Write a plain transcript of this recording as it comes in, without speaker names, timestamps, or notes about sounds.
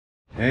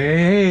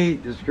Hey,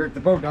 this is Kurt the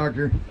Boat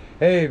Doctor.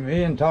 Hey,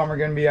 me and Tom are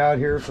going to be out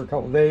here for a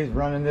couple days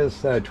running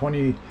this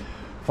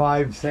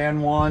 25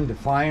 San Juan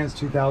Defiance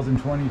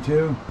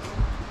 2022.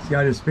 He's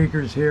got his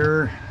speakers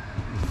here,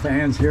 his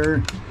fans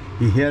here.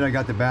 I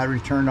got the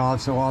batteries turned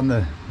off, so on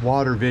the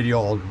water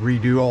video I'll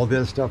redo all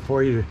this stuff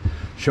for you to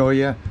show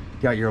you.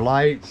 Got your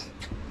lights,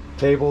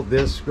 table,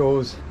 this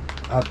goes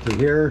up to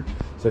here.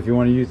 So if you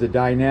want to use the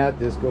dinette,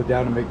 this goes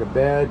down to make a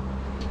bed.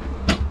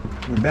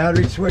 Your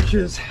battery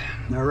switches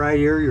are right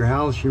here, your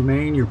house, your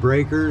main, your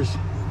breakers.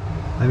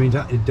 I mean,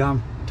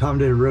 Tom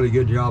did a really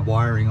good job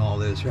wiring all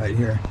this right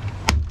here.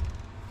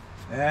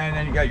 And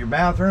then you got your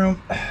bathroom.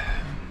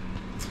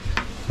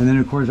 And then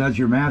of course that's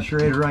your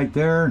macerator right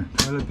there.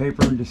 Toilet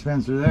paper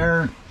dispenser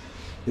there.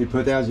 You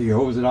put that so you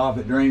hose it off,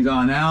 it drains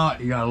on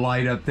out. You got a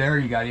light up there,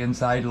 you got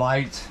inside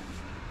lights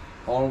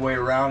all the way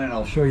around, and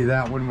I'll show you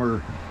that when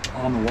we're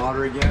on the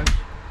water again.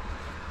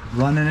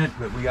 Running it,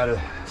 but we got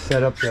to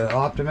set up the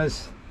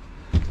Optimus.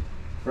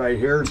 Right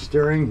here,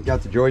 steering,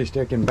 got the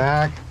joystick in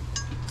back.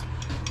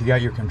 You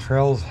got your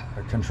controls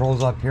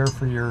up here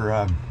for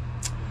your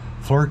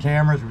floor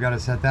cameras. We got to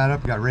set that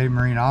up. You got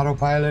Marina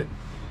autopilot.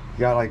 You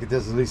got like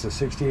this, at least a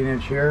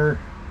 16-inch here.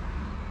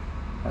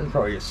 That's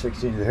probably a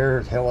 16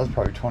 here. Hell, that's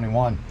probably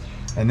 21.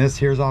 And this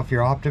here's off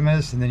your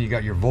Optimus, and then you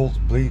got your volts,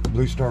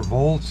 Blue Star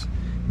volts.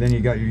 Then you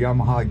got your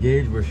Yamaha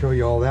gauge. We'll show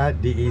you all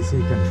that. DEC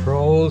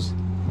controls.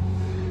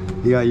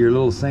 You got your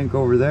little sink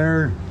over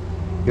there.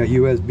 You got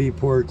USB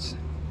ports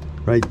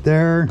right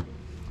there,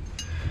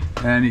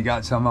 and you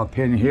got some up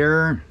in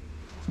here.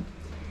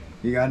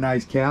 You got a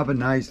nice cabin,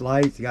 nice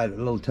lights. You got a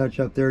little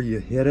touch up there, you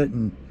hit it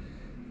and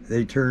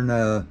they turn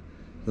the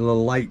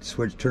little light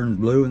switch turns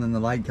blue, and then the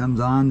light comes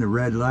on. The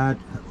red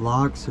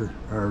locks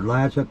or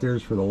latch up there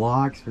is for the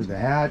locks for the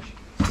hatch.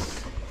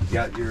 You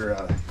got your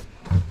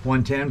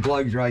 110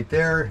 plugs right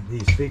there.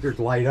 These speakers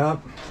light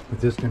up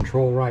with this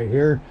control right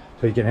here,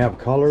 so you can have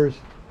colors.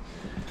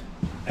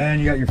 And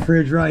you got your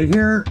fridge right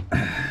here.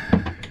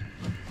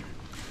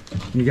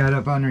 You got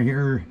up under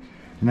here,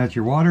 and that's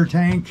your water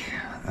tank,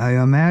 I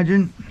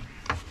imagine.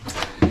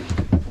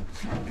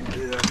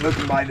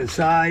 Looking by the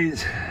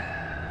size,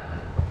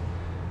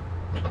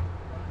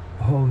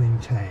 holding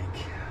tank.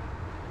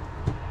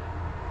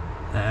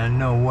 And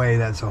no way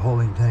that's a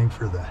holding tank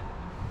for the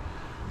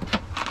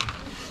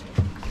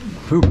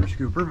pooper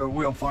scooper, but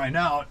we'll find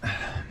out.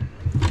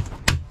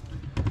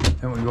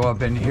 Then we go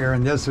up in here,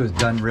 and this was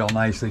done real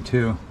nicely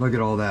too. Look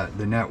at all that,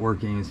 the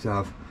networking and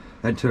stuff.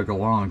 That took a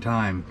long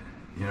time.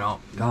 You know,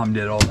 Tom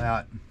did all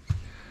that.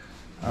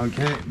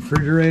 Okay,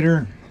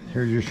 refrigerator.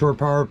 Here's your shore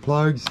power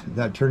plugs.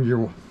 That turns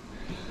your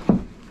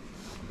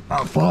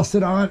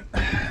faucet on.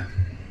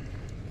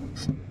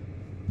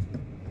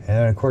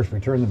 And of course we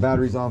turn the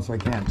batteries off, so I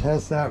can't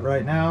test that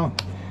right now.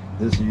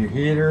 This is your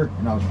heater,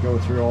 and I'll go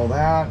through all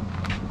that.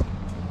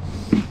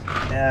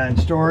 And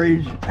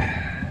storage.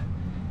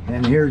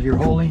 And here's your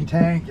holding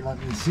tank. Let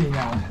me see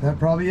now. That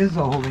probably is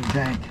a holding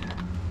tank.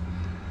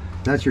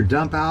 That's your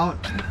dump out.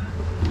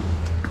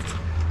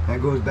 That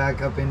goes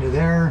back up into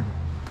there,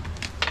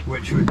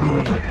 which would be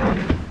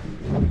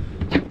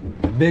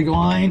the big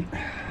line,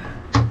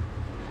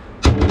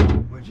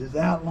 which is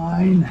that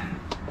line.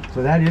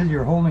 So that is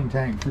your holding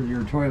tank for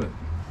your toilet.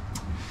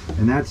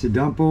 And that's the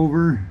dump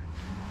over.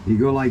 You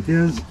go like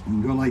this,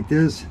 you go like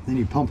this, then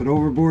you pump it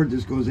overboard.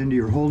 This goes into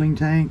your holding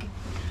tank.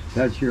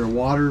 That's your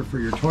water for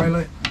your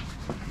toilet.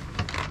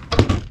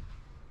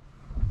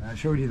 I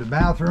showed you the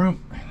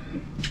bathroom.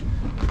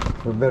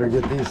 We better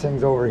get these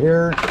things over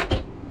here.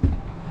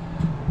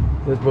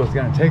 This boat's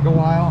going to take a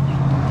while.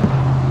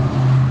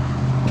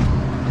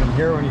 And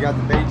here, when you got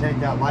the bait tank,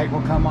 that light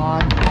will come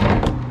on.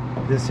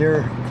 This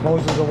here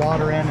closes the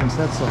water in and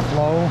sets the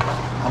flow,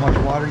 how much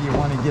water you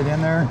want to get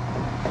in there.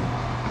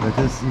 But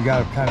this you got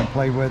to kind of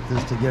play with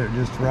this to get it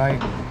just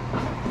right.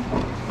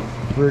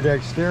 Rear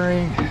deck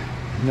steering,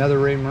 another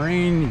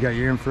Marine. You got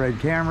your infrared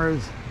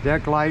cameras,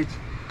 deck lights,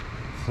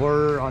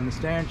 floor on the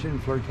stanchion,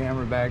 floor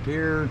camera back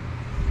here.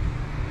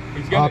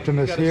 He's got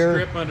Optimus a here.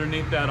 strip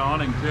underneath that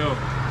awning too.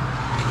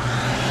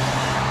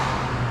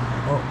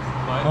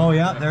 Oh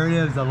yeah, there it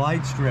is, the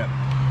light strip.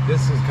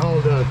 This is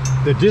called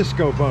the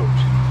disco boat.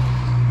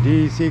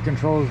 DEC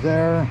controls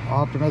there.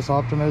 Optimus,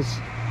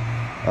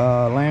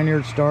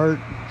 lanyard, start,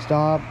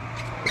 stop,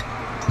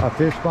 a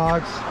fish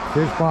box.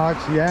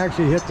 You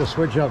actually hit the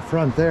switch up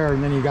front there,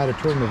 and then you got to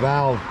turn the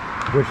valve,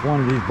 which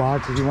one of these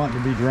boxes you want to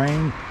be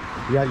drained.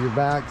 You got your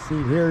back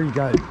seat here. You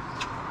got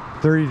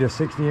 30 to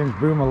 60 inch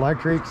boom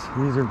electrics.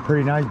 These are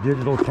pretty nice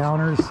digital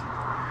counters.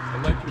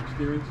 Electric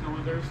steering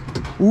cylinders.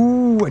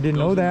 Ooh, I didn't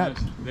know that.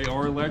 Nice. They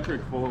are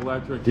electric, full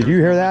electric. Did you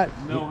hear that?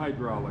 No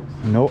hydraulics.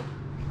 No.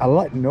 I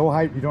like no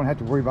height. You don't have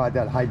to worry about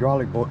that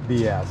hydraulic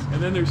BS.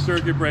 And then there's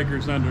circuit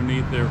breakers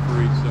underneath there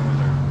for each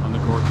cylinder on the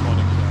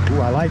corresponding side.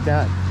 Ooh, I like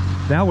that.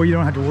 That way you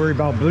don't have to worry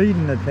about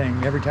bleeding the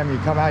thing. Every time you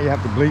come out, you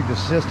have to bleed the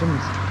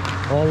systems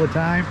all the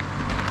time.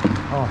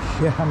 Oh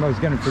shit, I was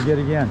gonna forget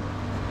again.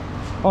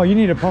 Oh, you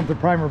need to pump the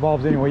primer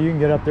bulbs anyway. You can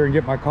get up there and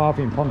get my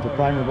coffee and pump the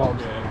primer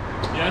bulbs. Okay.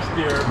 Yes,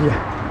 dear.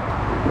 Yeah.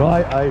 Well,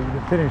 I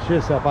finished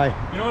this up.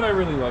 You know what I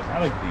really like? I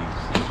like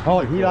these. Oh,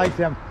 he likes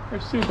them.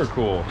 They're super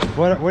cool.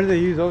 What do they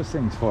use those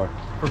things for?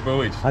 For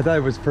buoys. I thought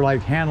it was for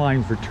like hand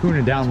lines for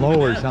tuna down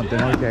low or something.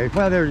 Yeah. Okay.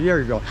 Well, there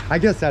you go. I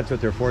guess that's what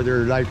they're for.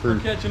 They're like for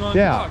catching on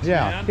yeah, docks,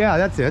 yeah, man. yeah.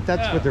 That's it.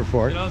 That's what they're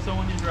for. You know, so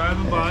when you're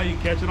driving by, you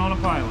catch it on a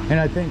pylon. And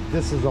I think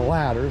this is a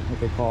ladder, what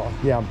they call it.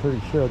 Yeah, I'm pretty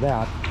sure of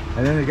that.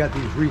 And then they got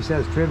these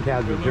recessed trim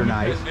tabs, which are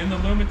nice. And the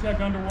Lumitech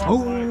underwater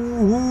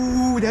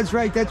Oh, that's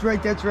right.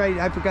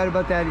 I forgot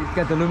about that. It's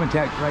got the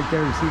Lumitech right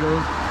there. You see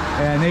those?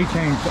 And they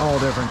changed all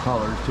different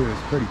colors too.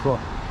 It's pretty cool.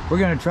 We're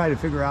gonna try to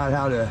figure out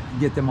how to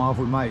get them off.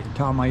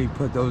 Tom might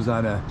put those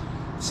on a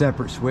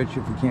separate switch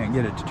if we can't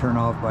get it to turn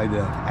off by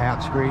the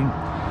app screen.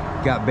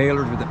 Got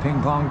bailers with the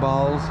ping pong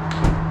balls,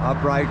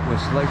 upright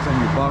with slicks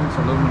on your bunks,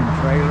 aluminum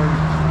trailer.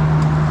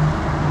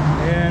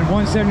 And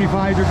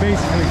 175s are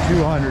basically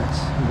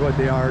 200s is what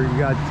they are. You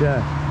got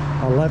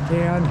a left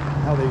hand,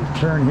 how they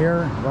turn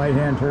here, right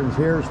hand turns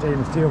here,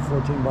 stainless steel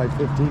 14 by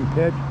 15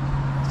 pitch,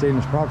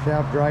 stainless prop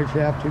shaft, drive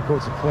shaft, 2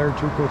 coats of clear,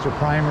 2 coats of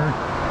primer.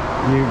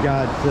 You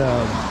got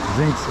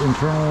zincs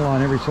internal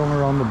on every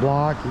cylinder on the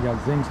block. You got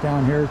zincs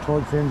down here,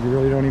 torque fins. You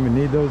really don't even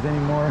need those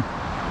anymore.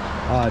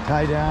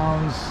 Tie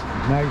downs,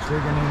 nice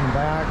rigging in the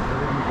back.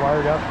 Everything's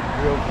wired up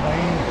real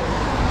clean.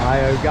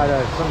 I got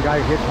some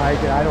guy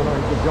hitchhiking. I don't know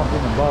if he can jump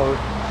in the boat.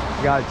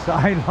 Got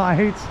side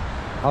lights.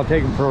 I'll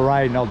take him for a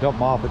ride and I'll dump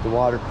him off at the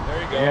water.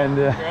 There you go.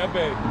 And crab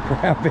bait.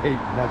 Crab bait.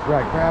 That's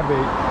right, crab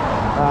bait.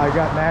 I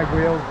got mag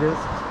wheels,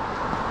 discs.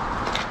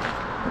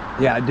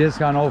 Yeah,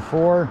 disc on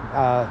 04,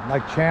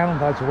 like channel,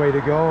 that's the way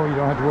to go. You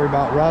don't have to worry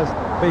about rust.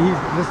 But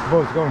this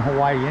boat's going to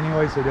Hawaii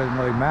anyway, so it doesn't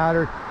really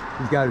matter.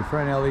 He's got a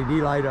front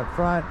LED light up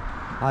front.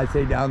 I'd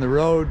say down the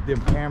road,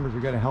 them cameras are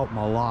going to help him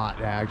a lot,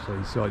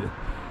 actually. So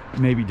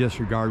maybe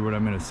disregard what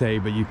I'm going to say,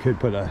 but you could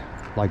put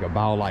like a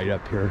bow light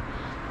up here,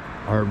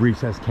 or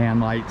recessed can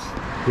lights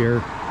here.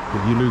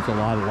 Because you lose a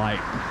lot of light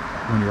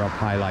when you're up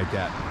high like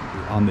that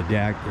on the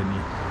deck, and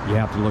you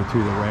have to look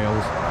through the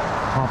rails.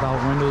 Pop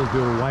out windows,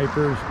 dual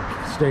wipers,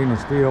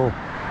 stainless steel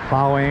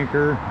bow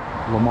anchor,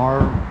 Lamar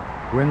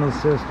windlass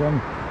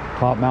system,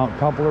 top mount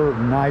coupler,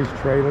 nice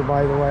trailer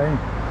by the way.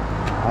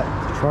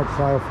 Truck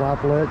style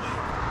flap latch,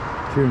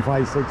 2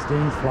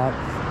 5/16, flap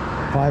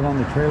 5 on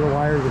the trailer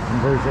wire that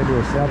converts into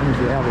a 7 if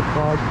you have a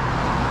plug.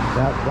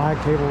 That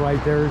black cable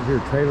right there is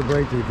your trailer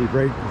brake. If you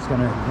brake, it's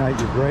going to ignite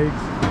your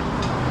brakes.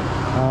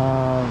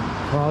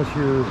 Cross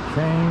your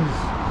chains.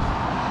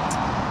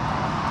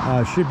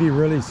 Should be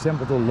really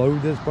simple to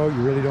load this boat.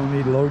 You really don't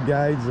need load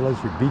guides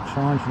unless you're beach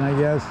launching, I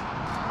guess.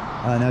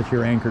 And that's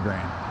your anchor drain.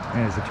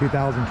 And it's a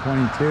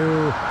 2022.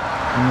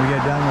 When we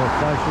get done, we'll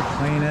flush it,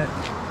 clean it.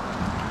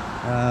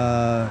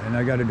 And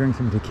I got to drink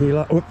some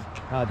tequila. Oops,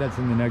 that's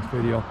in the next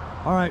video.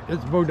 All right,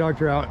 it's Boat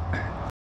Doctor out.